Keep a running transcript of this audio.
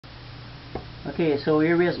Okay, so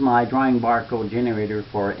here is my drawing barcode generator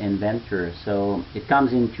for Inventor. So it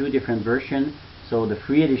comes in two different versions. So the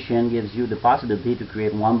free edition gives you the possibility to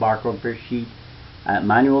create one barcode per sheet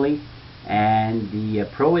manually, and the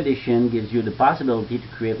Pro edition gives you the possibility to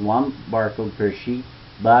create one barcode per sheet,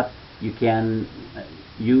 but you can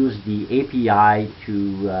use the API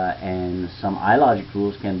to and some iLogic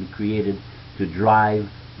rules can be created to drive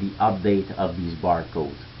the update of these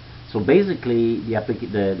barcodes. So basically,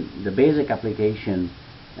 the basic application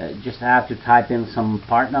just have to type in some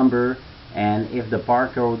part number, and if the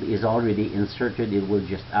barcode is already inserted, it will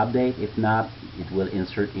just update. If not, it will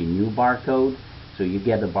insert a new barcode. So you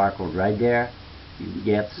get the barcode right there. You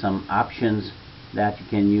get some options that you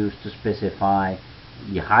can use to specify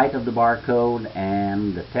the height of the barcode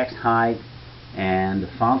and the text height and the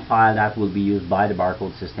font file that will be used by the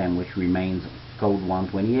barcode system, which remains code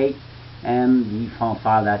 128, and the font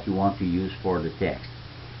file that you want to use for the text.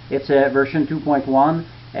 It's a version 2.1.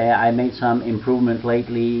 I made some improvement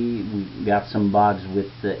lately. We got some bugs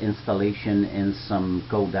with the installation and some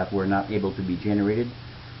code that were not able to be generated.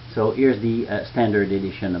 So here's the standard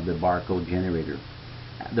edition of the barcode generator.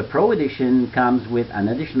 The Pro edition comes with an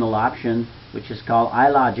additional option which is called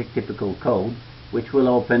iLogic typical code, which will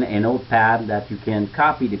open a notepad that you can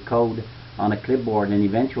copy the code on a clipboard and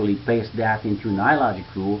eventually paste that into an iLogic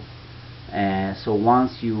rule. So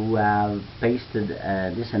once you have pasted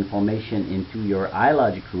this information into your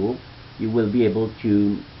iLogic rule, you will be able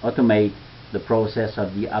to automate the process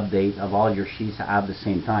of the update of all your sheets at the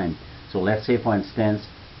same time. So let's say, for instance,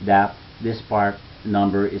 that this part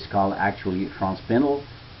number is called actually front spindle.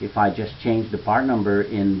 If I just change the part number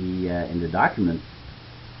in the document,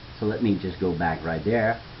 so let me just go back right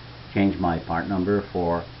there, change my part number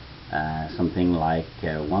for something like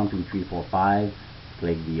 1, 2, 3, 4, 5.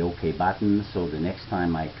 Click the OK button. So the next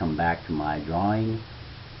time I come back to my drawing,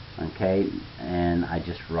 okay, and I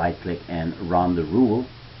just right click and run the rule,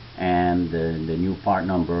 and the new part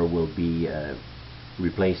number will be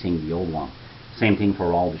replacing the old one. Same thing for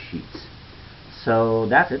all the sheets. So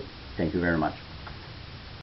that's it. Thank you very much.